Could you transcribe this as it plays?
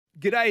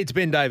G'day, it's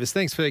Ben Davis.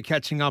 Thanks for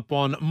catching up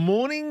on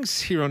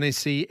mornings here on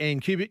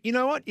SENQ. But you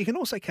know what? You can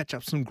also catch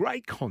up some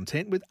great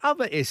content with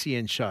other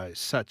SEN shows,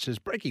 such as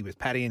Brekkie with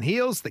Paddy and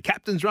Heels, The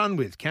Captain's Run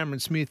with Cameron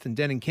Smith and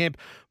Denon Kemp,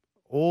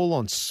 all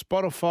on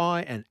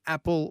Spotify and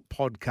Apple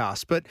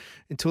Podcasts. But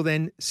until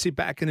then, sit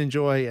back and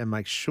enjoy and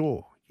make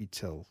sure you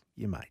tell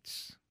your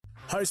mates.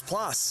 Host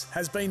Plus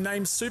has been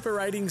named Super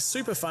Ratings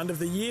Super Fund of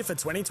the Year for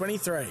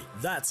 2023.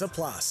 That's a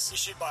plus.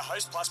 Issued by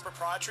Host Plus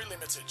Proprietary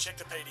Limited. Check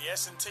the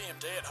PDS and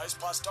TMD at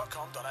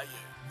hostplus.com.au.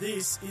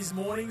 This is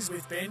Mornings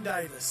with Ben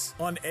Davis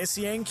on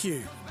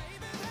SENQ.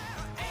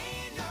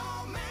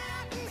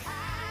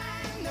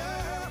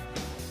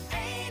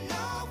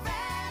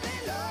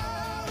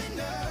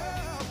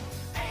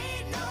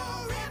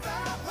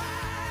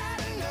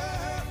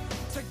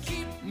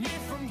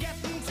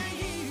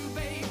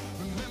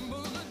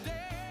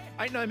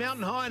 Ain't no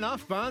mountain high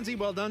enough, Barnesy.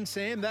 Well done,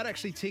 Sam. That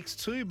actually ticks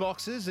two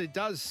boxes. It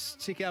does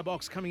tick our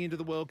box coming into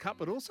the World Cup,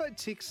 but also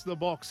ticks the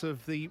box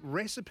of the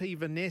recipe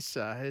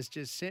Vanessa has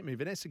just sent me.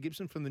 Vanessa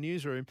Gibson from the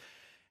newsroom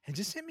has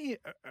just sent me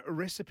a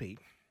recipe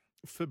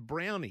for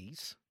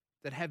brownies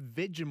that have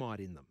Vegemite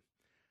in them.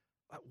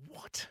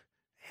 What?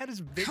 How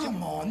does Vegemite...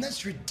 Come on,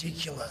 that's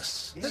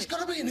ridiculous. Yeah. There's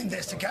got to be an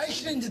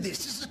investigation into this.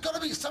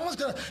 Someone's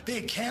got to be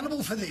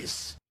accountable for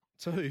this.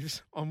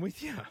 Tooves, I'm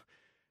with you.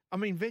 I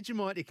mean,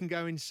 Vegemite, it can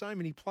go in so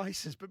many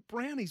places, but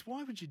brownies,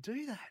 why would you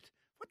do that?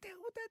 What the hell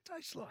would that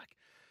taste like?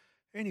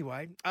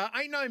 Anyway,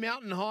 ain't no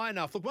mountain high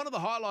enough. Look, one of the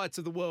highlights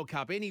of the World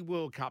Cup, any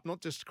World Cup, not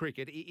just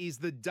cricket, is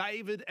the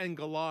David and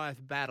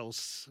Goliath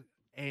battles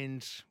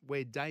and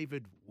where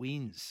David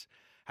wins.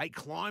 Hey,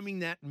 climbing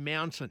that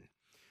mountain,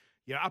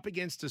 you're up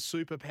against a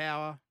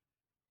superpower.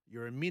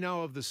 You're a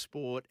minnow of the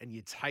sport and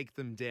you take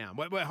them down.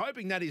 We're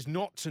hoping that is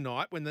not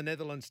tonight when the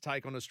Netherlands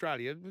take on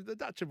Australia. The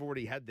Dutch have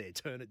already had their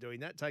turn at doing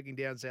that, taking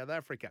down South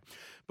Africa.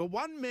 But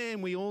one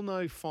man we all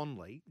know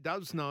fondly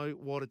does know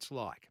what it's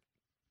like.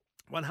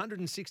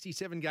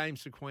 167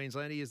 games for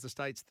Queensland. He is the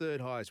state's third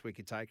highest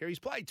wicket taker. He's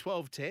played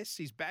 12 tests.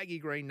 He's baggy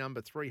green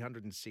number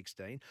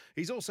 316.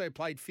 He's also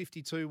played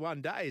 52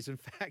 one-days. In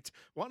fact,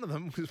 one of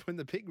them was when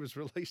the pig was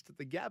released at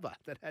the Gabba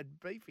that had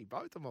Beefy,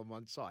 both of them on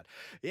one side.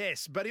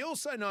 Yes, but he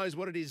also knows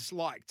what it is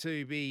like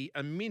to be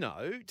a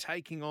minnow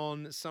taking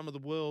on some of the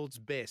world's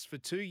best. For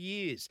 2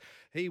 years,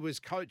 he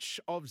was coach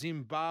of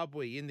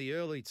Zimbabwe in the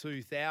early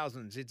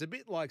 2000s. It's a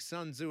bit like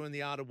Sun Tzu in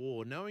The Art of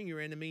War, knowing your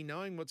enemy,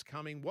 knowing what's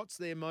coming, what's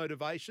their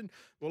motivation.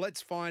 Well,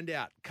 let's find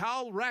out.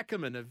 Carl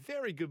Rackemann, a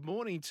very good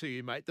morning to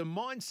you, mate. The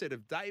mindset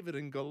of David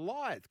and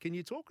Goliath. Can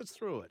you talk us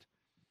through it?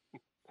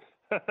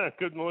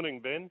 Good morning,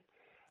 Ben.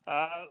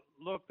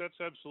 Look, that's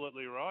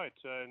absolutely right.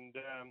 And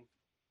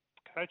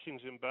coaching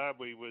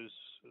Zimbabwe was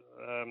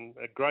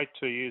a great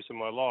 2 years of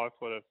my life.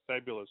 What a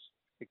fabulous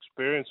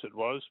experience it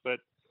was. But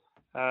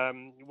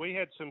we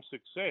had some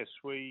success.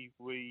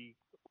 We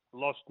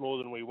lost more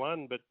than we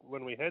won, but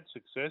when we had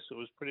success, it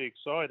was pretty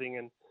exciting.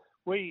 And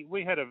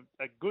we had a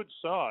good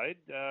side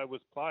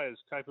with players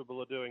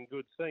capable of doing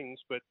good things,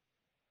 but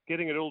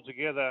getting it all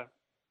together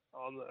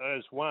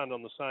as one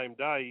on the same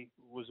day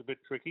was a bit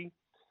tricky.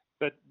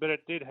 But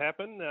it did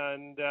happen,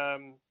 and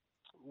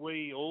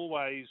we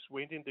always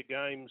went into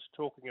games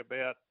talking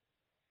about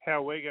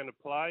how we're going to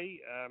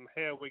play,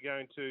 how we're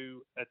going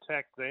to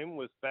attack them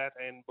with bat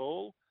and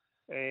ball,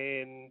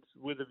 and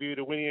with a view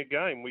to winning a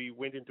game. We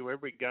went into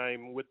every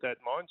game with that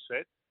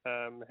mindset.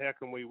 How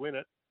can we win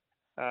it?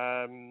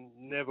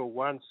 Never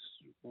once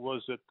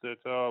was it that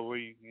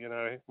we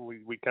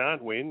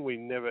can't win. We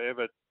never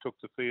ever took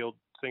the field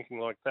thinking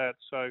like that.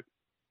 So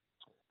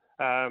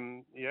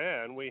and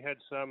we had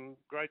some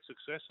great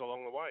success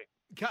along the way.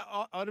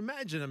 I'd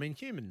imagine. I mean,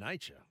 human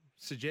nature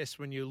suggests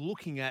when you're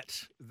looking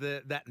at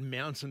that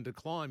mountain to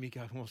climb, you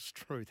go, "Well, it's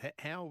truth.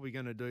 How are we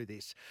going to do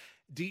this?"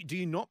 Do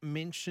you not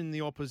mention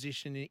the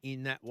opposition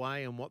in that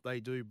way and what they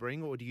do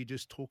bring, or do you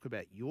just talk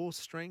about your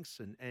strengths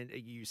and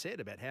you said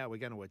about how we're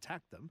going to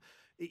attack them?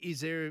 Is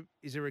there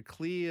a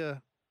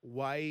clear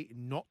way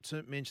not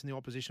to mention the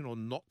opposition or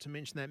not to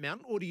mention that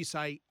mountain, or do you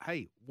say,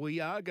 "Hey, we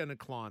are going to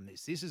climb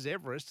this. This is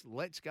Everest.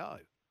 Let's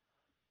go"?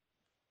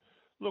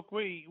 Look,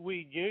 we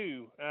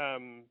knew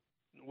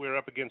we're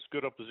up against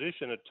good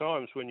opposition at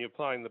times when you're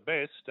playing the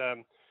best.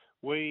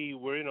 We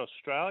were in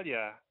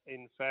Australia,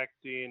 in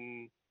fact,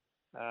 in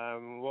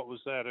what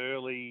was that,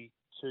 early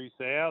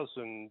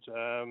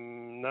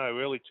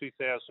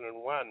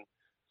 2001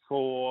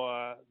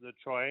 for the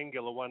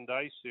triangular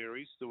one-day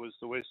series. There was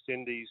the West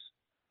Indies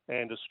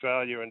and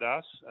Australia and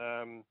us.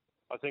 I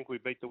think we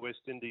beat the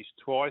West Indies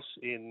twice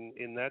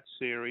in that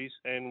series,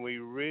 and we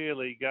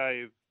really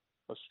gave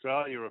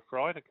Australia a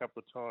fright a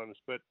couple of times.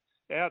 But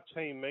our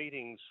team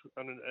meetings,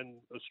 and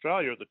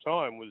Australia at the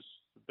time was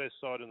the best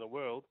side in the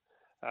world,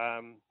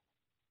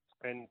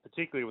 and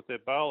particularly with their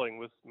bowling,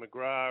 with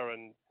McGrath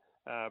and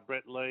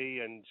Brett Lee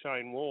and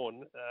Shane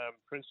Warne,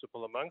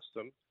 principal amongst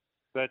them.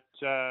 But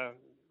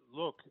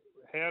look,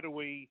 how do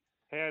we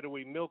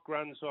milk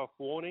runs off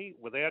Warney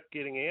without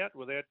getting out,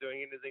 without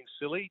doing anything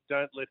silly?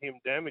 Don't let him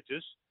damage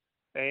us.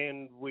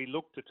 And we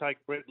looked to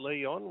take Brett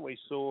Lee on. We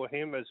saw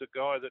him as a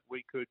guy that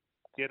we could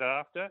get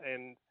after,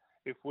 and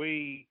if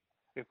we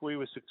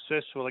were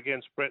successful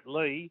against Brett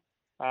Lee,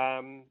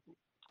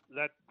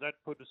 that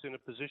put us in a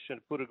position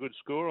to put a good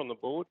score on the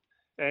board,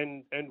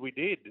 and we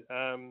did.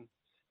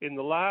 In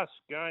the last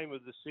game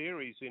of the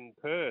series in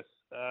Perth,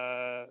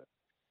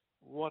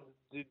 what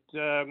did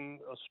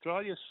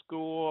Australia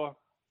score?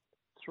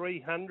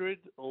 300,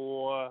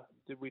 or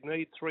did we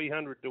need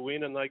 300 to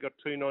win and they got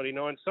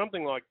 299,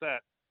 something like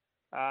that.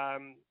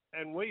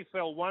 And we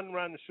fell one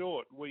run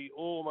short. We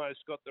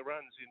almost got the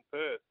runs in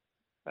Perth.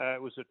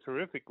 It was a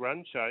terrific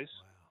run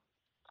chase.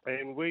 Wow.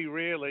 And we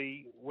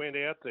really went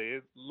out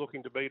there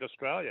looking to beat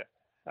Australia.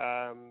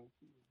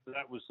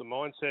 That was the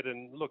mindset.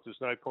 And look,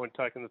 there's no point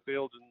taking the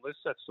field unless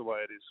that's the way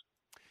it is.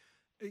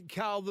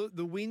 Carl,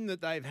 the win that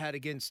they've had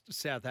against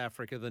South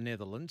Africa, the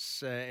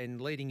Netherlands,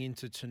 and leading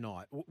into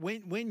tonight,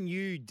 when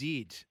you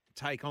did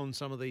take on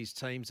some of these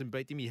teams and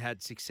beat them, you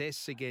had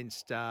success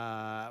against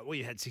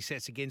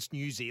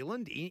New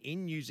Zealand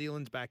in New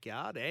Zealand's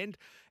backyard and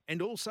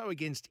also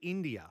against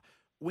India.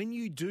 When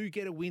you do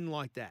get a win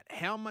like that,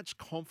 how much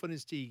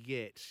confidence do you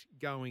get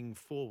going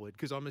forward?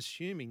 Because I'm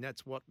assuming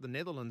that's what the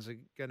Netherlands are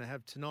going to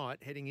have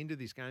tonight heading into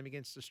this game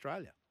against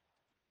Australia.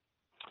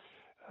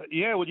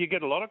 Yeah, well, you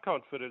get a lot of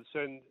confidence,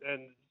 and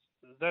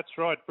that's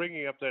right.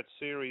 Bringing up that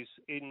series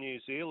in New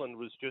Zealand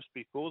was just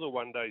before the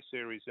one-day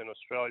series in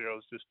Australia I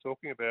was just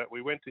talking about.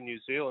 We went to New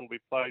Zealand, we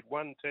played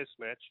one test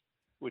match,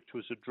 which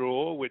was a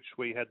draw, which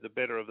we had the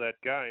better of that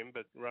game,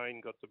 but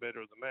rain got the better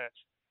of the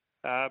match.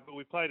 But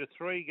we played a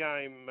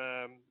three-game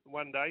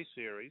one-day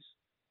series.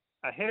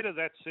 Ahead of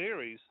that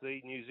series,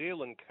 the New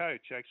Zealand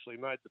coach actually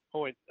made the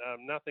point,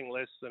 nothing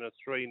less than a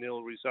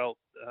 3-0 result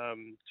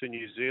to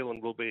New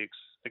Zealand will be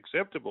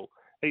acceptable.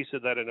 He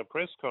said that in a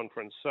press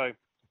conference. So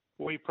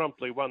we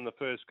promptly won the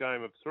first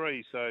game of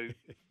 3. So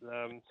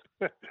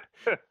that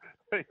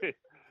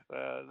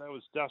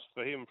was dust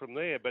for him from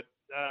there. But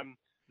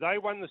they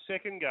won the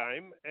second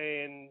game,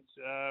 and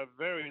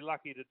very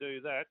lucky to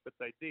do that, but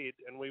they did.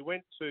 And we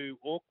went to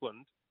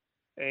Auckland,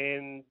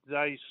 and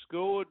they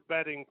scored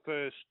batting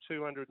first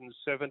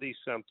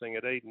 270-something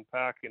at Eden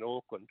Park in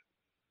Auckland.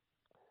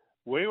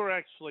 We were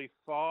actually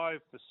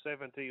 5 for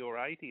 70 or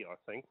 80, I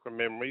think, from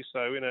memory,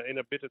 so in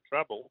a bit of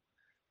trouble.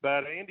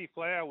 But Andy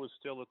Flower was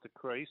still at the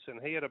crease, and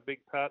he had a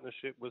big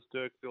partnership with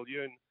Dirk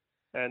Viljoen.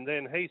 And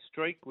then Heath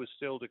Streak was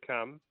still to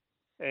come.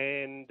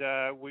 And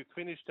we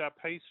finished up.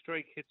 Heath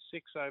Streak hit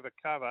 6 over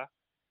cover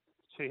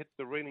to hit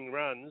the winning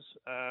runs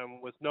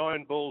with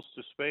 9 balls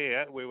to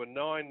spare. We were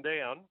 9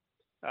 down.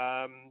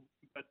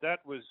 But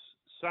that was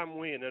some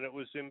win, and it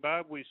was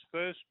Zimbabwe's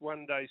first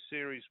one-day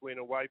series win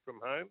away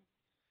from home.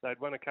 They'd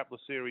won a couple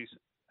of series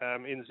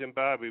in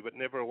Zimbabwe, but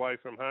never away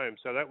from home.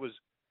 So that was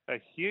a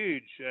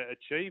huge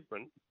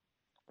achievement,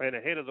 and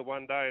ahead of the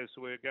one day as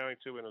we're going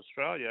to in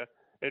Australia,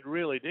 it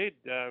really did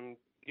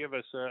give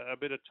us a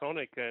bit of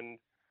tonic and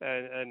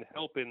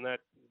help in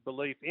that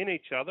belief in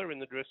each other in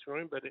the dressing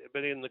room, but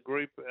in the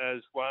group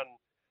as one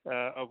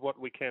of what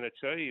we can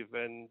achieve.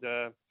 And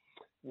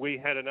we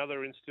had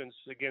another instance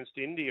against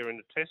India in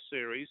the Test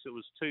series. It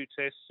was 2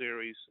 Test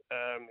series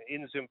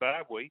in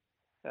Zimbabwe.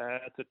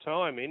 At the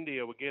time,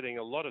 India were getting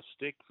a lot of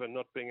stick for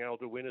not being able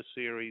to win a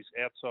series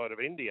outside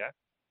of India.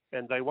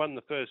 And they won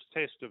the first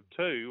test of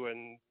 2,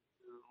 and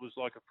it was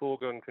like a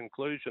foregone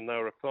conclusion. They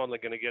were finally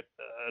going to get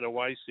an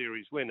away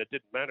series win. It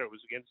didn't matter. It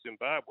was against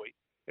Zimbabwe.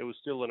 It was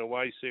still an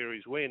away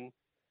series win.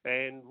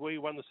 And we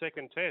won the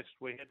second test.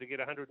 We had to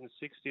get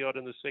 160-odd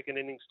in the second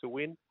innings to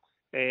win.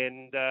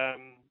 And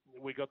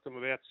we got them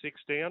about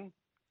 6 down.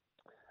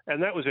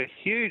 And that was a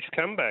huge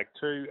comeback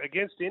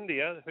against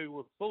India, who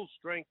were full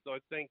strength, I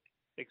think,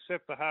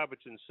 except for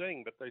Harbhajan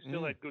Singh. But they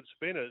still had good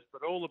spinners.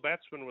 But all the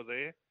batsmen were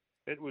there.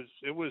 It wasn't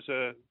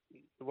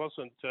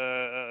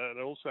an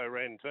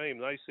also-ran team.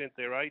 They sent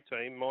their A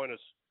team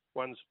minus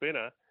 1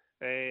 spinner,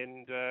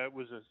 and it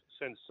was a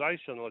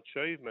sensational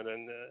achievement.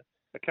 And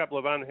a couple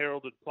of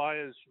unheralded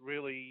players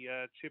really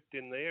chipped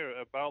in there.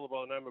 A bowler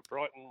by the name of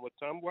Brighton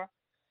Watambwa,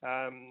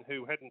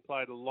 who hadn't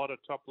played a lot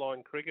of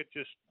top-line cricket,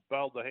 just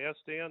bowled the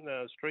house down.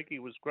 Streaky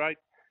was great,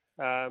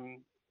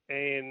 and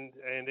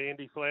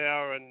Andy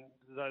Flower, and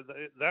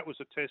that was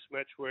a test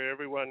match where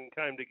everyone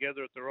came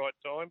together at the right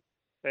time.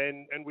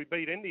 And we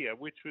beat India,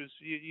 which was,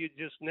 you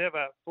just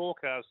never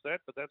forecast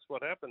that, but that's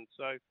what happened.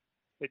 So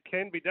it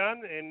can be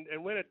done,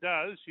 and when it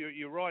does,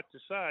 you're right to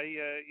say,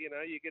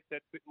 you get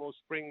that bit more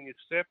spring in your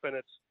step, and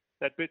it's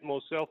that bit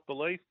more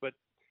self-belief. But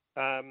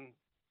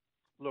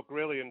look,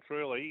 really and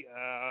truly,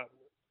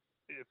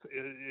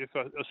 if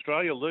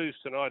Australia lose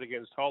tonight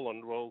against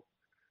Holland, well,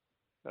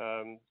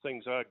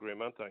 things are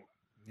grim, aren't they?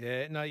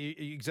 Yeah, no, you're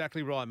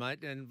exactly right,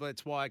 mate, and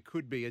that's why it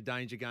could be a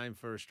danger game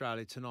for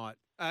Australia tonight.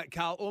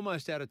 Carl,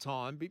 almost out of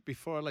time.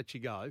 Before I let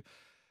you go,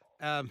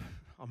 I'm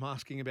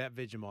asking about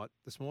Vegemite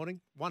this morning.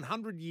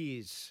 100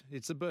 years.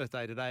 It's the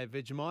birthday today of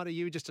Vegemite. Are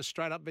you just a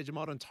straight-up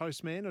Vegemite on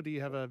toast man, or do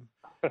you have a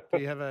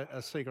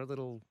secret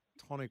little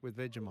tonic with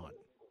Vegemite?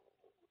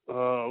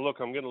 Look,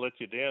 I'm going to let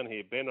you down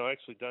here, Ben. I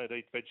actually don't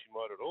eat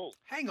Vegemite at all.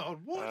 Hang on,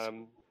 what?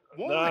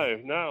 Why?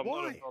 No,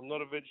 Why? I'm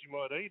not a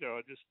Vegemite eater.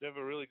 I just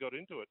never really got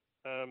into it.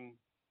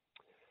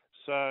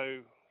 So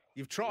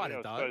You've tried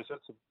it, I though.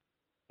 suppose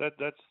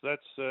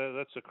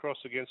that's a cross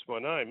against my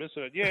name,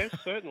 isn't it? Yes,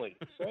 certainly,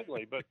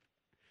 certainly. But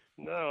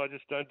no, I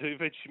just don't do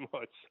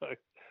Vegemite, so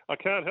I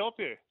can't help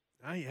you.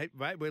 Hey,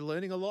 mate, we're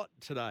learning a lot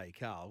today,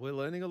 Carl. We're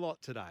learning a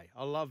lot today.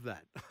 I love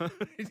that.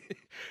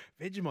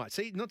 Vegemite.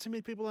 See, not too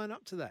many people aren't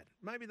up to that.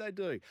 Maybe they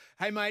do.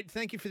 Hey, mate,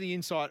 thank you for the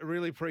insight. I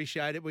really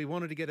appreciate it. We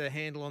wanted to get a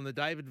handle on the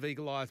David v.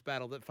 Goliath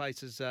battle that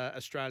faces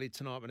Australia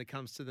tonight when it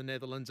comes to the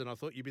Netherlands, and I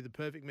thought you'd be the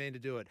perfect man to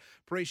do it.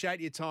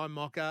 Appreciate your time,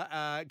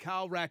 Mocha.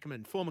 Carl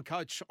Rackemann, former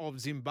coach of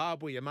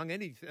Zimbabwe, among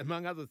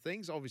other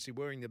things, obviously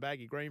wearing the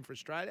baggy green for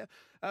Australia,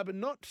 but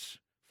not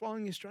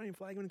flying the Australian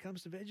flag when it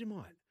comes to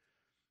Vegemite.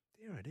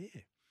 Dear, oh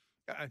dear.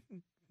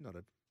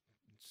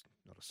 It's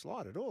not a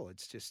slide at all.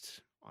 It's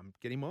just I'm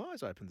getting my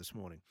eyes open this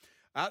morning.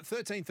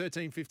 13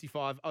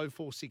 55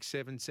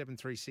 0467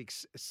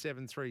 736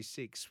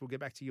 736. We'll get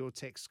back to your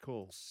text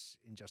calls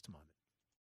in just a moment.